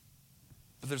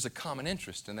but there's a common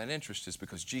interest, and that interest is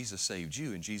because Jesus saved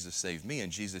you, and Jesus saved me,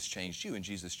 and Jesus changed you, and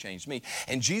Jesus changed me.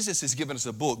 And Jesus has given us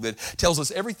a book that tells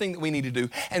us everything that we need to do,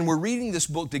 and we're reading this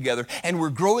book together, and we're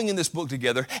growing in this book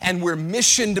together, and we're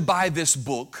missioned by this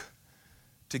book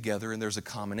together, and there's a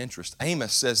common interest.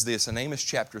 Amos says this in Amos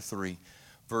chapter 3,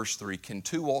 verse 3, can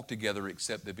 2 walk together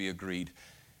except they be agreed?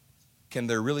 Can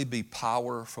there really be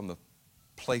power from the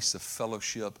place of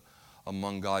fellowship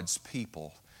among God's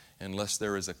people unless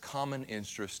there is a common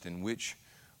interest in which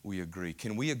we agree.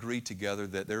 Can we agree together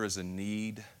that there is a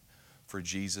need for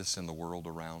Jesus in the world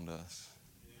around us?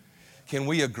 Can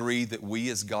we agree that we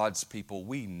as God's people,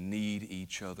 we need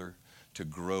each other to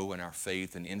grow in our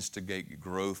faith and instigate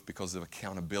growth because of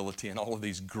accountability and all of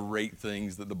these great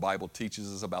things that the Bible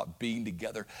teaches us about being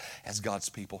together as God's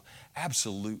people?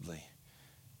 Absolutely.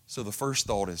 So the first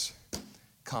thought is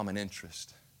common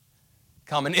interest.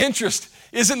 Common interest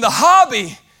isn't the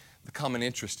hobby. The common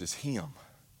interest is Him.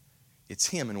 It's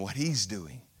Him and what He's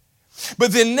doing.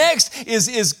 But then next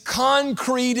is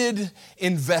concreted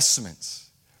investments.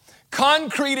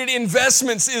 Concreted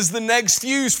investments is the next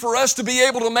fuse for us to be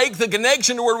able to make the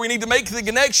connection to where we need to make the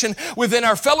connection within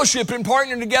our fellowship and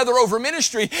partnering together over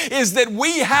ministry, is that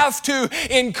we have to,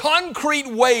 in concrete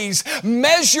ways,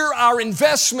 measure our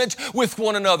investment with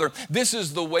one another. This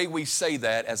is the way we say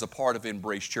that as a part of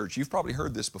Embrace Church. You've probably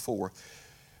heard this before,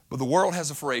 but the world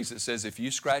has a phrase that says, if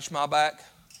you scratch my back,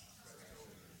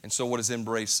 and so what does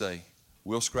Embrace say?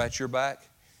 We'll scratch your back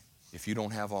if you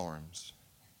don't have arms.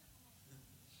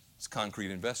 It's concrete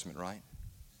investment, right?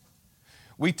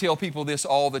 We tell people this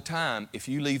all the time. If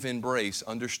you leave Embrace,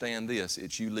 understand this.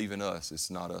 It's you leaving us.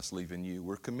 It's not us leaving you.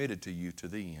 We're committed to you to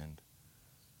the end.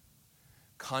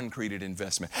 Concreted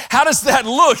investment. How does that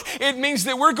look? It means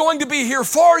that we're going to be here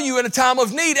for you in a time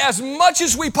of need as much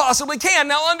as we possibly can.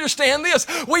 Now understand this.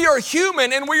 We are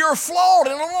human and we are flawed,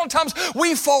 and a lot of times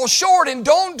we fall short and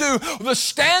don't do the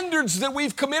standards that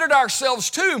we've committed ourselves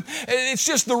to. It's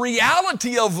just the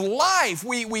reality of life.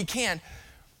 We can't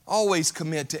always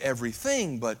commit to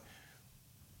everything, but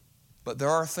there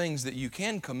are things that you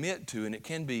can commit to, and it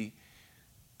can be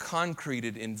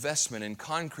concreted investment. And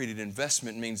concreted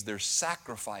investment means there's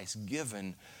sacrifice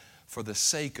given for the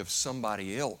sake of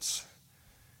somebody else.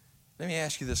 Let me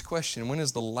ask you this question. When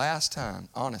is the last time,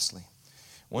 honestly,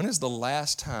 when is the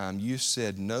last time you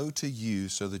said no to you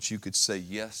so that you could say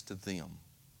yes to them?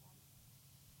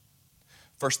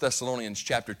 1 Thessalonians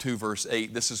chapter 2, verse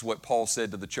 8, this is what Paul said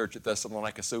to the church at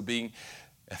Thessalonica. So being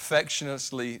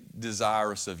affectionately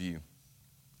desirous of you,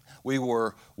 we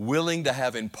were willing to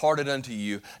have imparted unto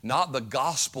you not the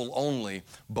gospel only,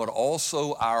 but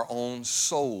also our own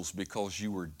souls, because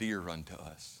you were dear unto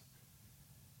us.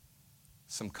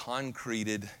 Some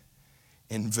concreted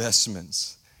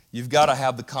investments. You've got to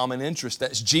have the common interest.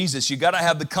 That's Jesus. You've got to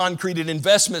have the concreted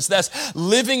investments. That's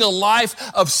living a life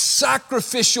of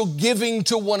sacrificial giving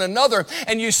to one another.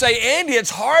 And you say, Andy, it's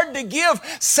hard to give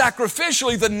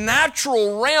sacrificially. The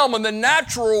natural realm and the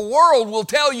natural world will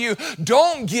tell you,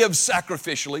 don't give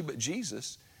sacrificially. But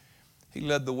Jesus, He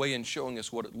led the way in showing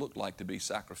us what it looked like to be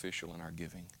sacrificial in our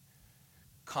giving.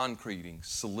 Concreting,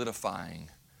 solidifying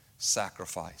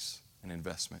sacrifice and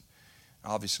investment.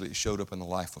 Obviously, it showed up in the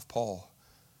life of Paul.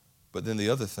 But then the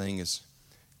other thing is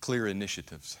clear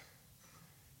initiatives.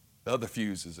 The other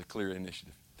fuse is a clear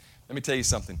initiative. Let me tell you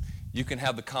something. You can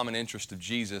have the common interest of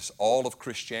Jesus. All of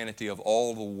Christianity, of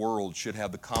all the world, should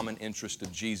have the common interest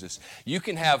of Jesus. You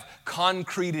can have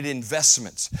concreted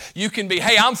investments. You can be,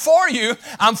 hey, I'm for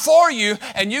you,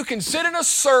 and you can sit in a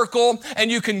circle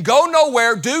and you can go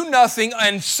nowhere, do nothing,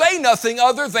 and say nothing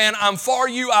other than, I'm for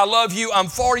you, I love you, I'm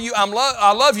for you,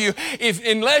 I love you.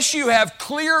 Unless you have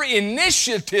clear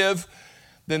initiative,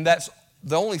 then that's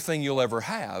the only thing you'll ever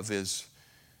have is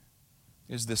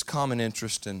this common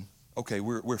interest in, okay,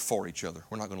 we're for each other.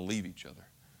 We're not going to leave each other.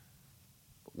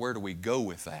 But where do we go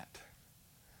with that?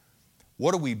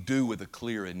 What do we do with a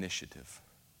clear initiative?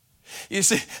 You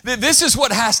see, this is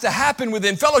what has to happen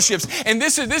within fellowships. And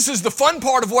this is the fun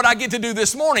part of what I get to do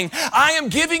this morning. I am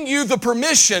giving you the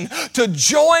permission to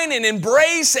join and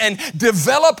embrace and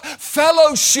develop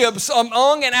fellowships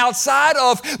among and outside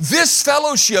of this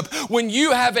fellowship. When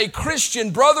you have a Christian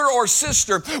brother or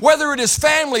sister, whether it is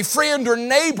family, friend, or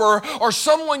neighbor, or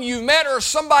someone you met, or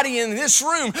somebody in this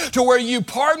room, to where you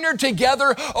partner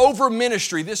together over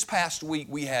ministry. This past week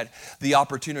we had the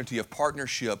opportunity of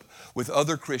partnership with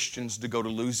other Christians to go to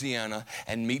Louisiana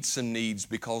and meet some needs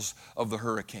because of the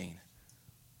hurricane.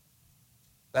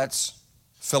 That's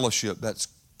fellowship, that's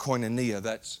koinonia,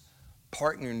 that's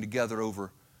partnering together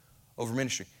over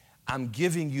ministry. I'm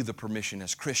giving you the permission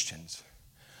as Christians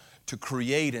to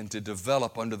create and to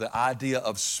develop under the idea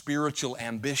of spiritual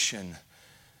ambition,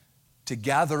 to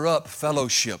gather up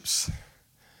fellowships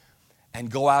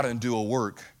and go out and do a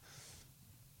work.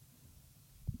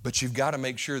 But you've got to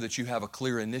make sure that you have a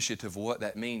clear initiative of what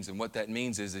that means. And what that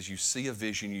means is you see a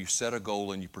vision, you set a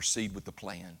goal, and you proceed with the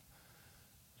plan.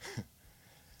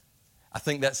 I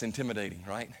think that's intimidating,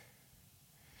 right?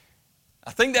 I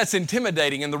think that's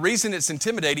intimidating, and the reason it's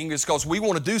intimidating is because we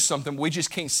want to do something, but we just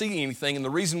can't see anything, and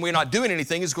the reason we're not doing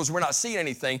anything is because we're not seeing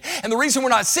anything. And the reason we're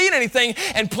not seeing anything,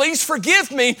 and please forgive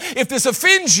me if this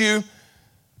offends you,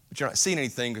 but you're not seeing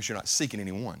anything because you're not seeking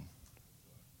anyone.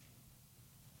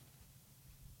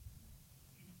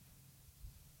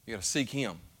 You got to seek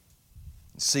Him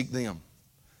and seek them.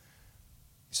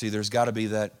 You see, there's got to be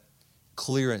that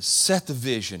clearance. Set the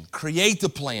vision, create the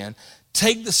plan,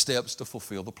 take the steps to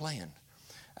fulfill the plan.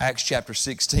 Acts chapter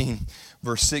 16,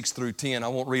 verse 6 through 10. I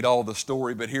won't read all the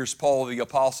story, but here's Paul, the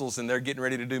apostles, and they're getting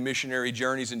ready to do missionary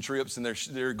journeys and trips, and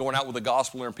they're going out with the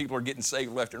gospel, and people are getting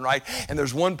saved left and right. And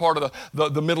there's one part of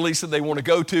the Middle East that they want to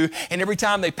go to, and every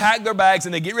time they pack their bags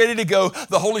and they get ready to go,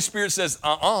 the Holy Spirit says,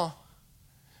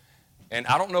 And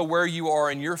I don't know where you are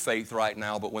in your faith right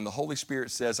now, but when the Holy Spirit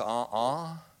says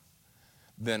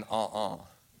then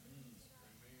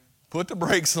Put the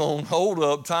brakes on, hold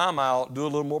up, time out, do a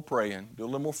little more praying, do a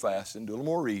little more fasting, do a little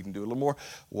more reading, do a little more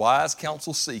wise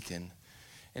counsel seeking.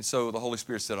 And so the Holy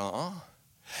Spirit said,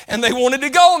 And they wanted to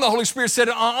go, and the Holy Spirit said,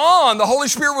 And the Holy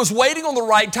Spirit was waiting on the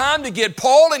right time to get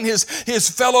Paul and his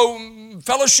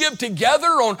fellowship together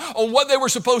on what they were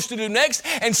supposed to do next.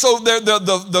 And so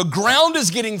the ground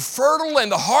is getting fertile,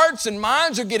 and the hearts and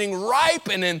minds are getting ripe,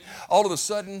 and then all of a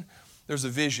sudden, there's a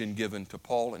vision given to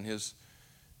Paul and his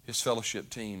fellowship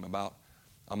team about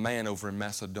a man over in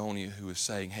Macedonia who is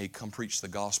saying, hey, come preach the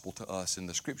gospel to us. And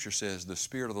the scripture says the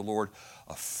Spirit of the Lord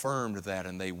affirmed that,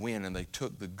 and they went and they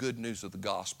took the good news of the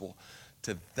gospel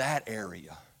to that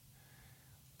area.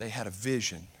 They had a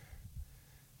vision.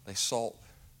 They sought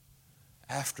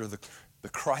after the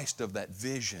Christ of that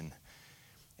vision.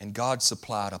 And God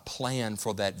supplied a plan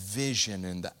for that vision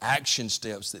and the action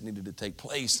steps that needed to take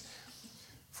place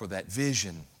for that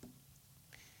vision.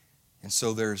 And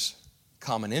so there's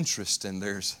common interest, and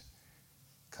there's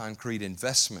concrete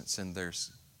investments, and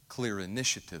there's clear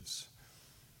initiatives.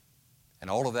 And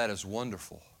all of that is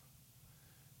wonderful.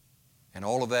 And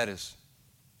all of that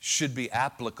should be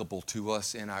applicable to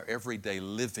us in our everyday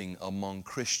living among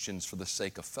Christians for the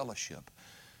sake of fellowship.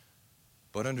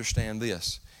 But understand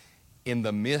this, in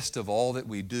the midst of all that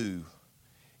we do,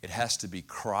 it has to be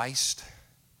Christ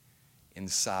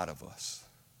inside of us.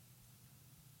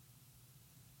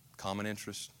 Common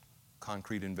interest,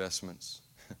 concrete investments,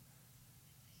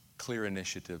 clear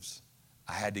initiatives.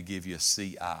 I had to give you a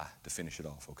CI to finish it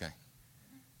off, okay?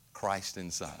 Christ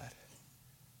inside.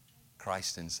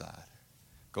 Christ inside.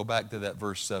 Go back to that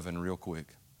verse 7 real quick.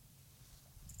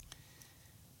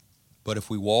 But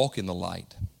if we walk in the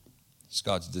light, it's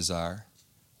God's desire.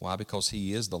 Why? Because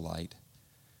He is the light.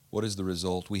 What is the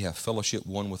result? We have fellowship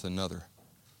one with another.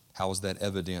 How is that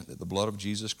evident? That the blood of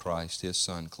Jesus Christ, His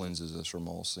Son, cleanses us from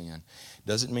all sin.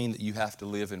 Doesn't mean that you have to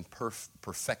live in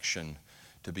perfection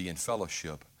to be in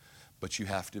fellowship, but you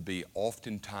have to be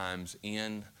oftentimes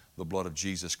in the blood of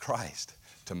Jesus Christ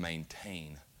to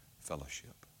maintain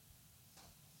fellowship.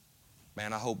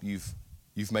 Man, I hope you've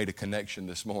made a connection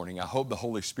this morning. I hope the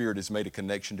Holy Spirit has made a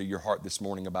connection to your heart this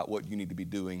morning about what you need to be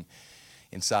doing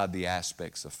inside the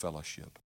aspects of fellowship.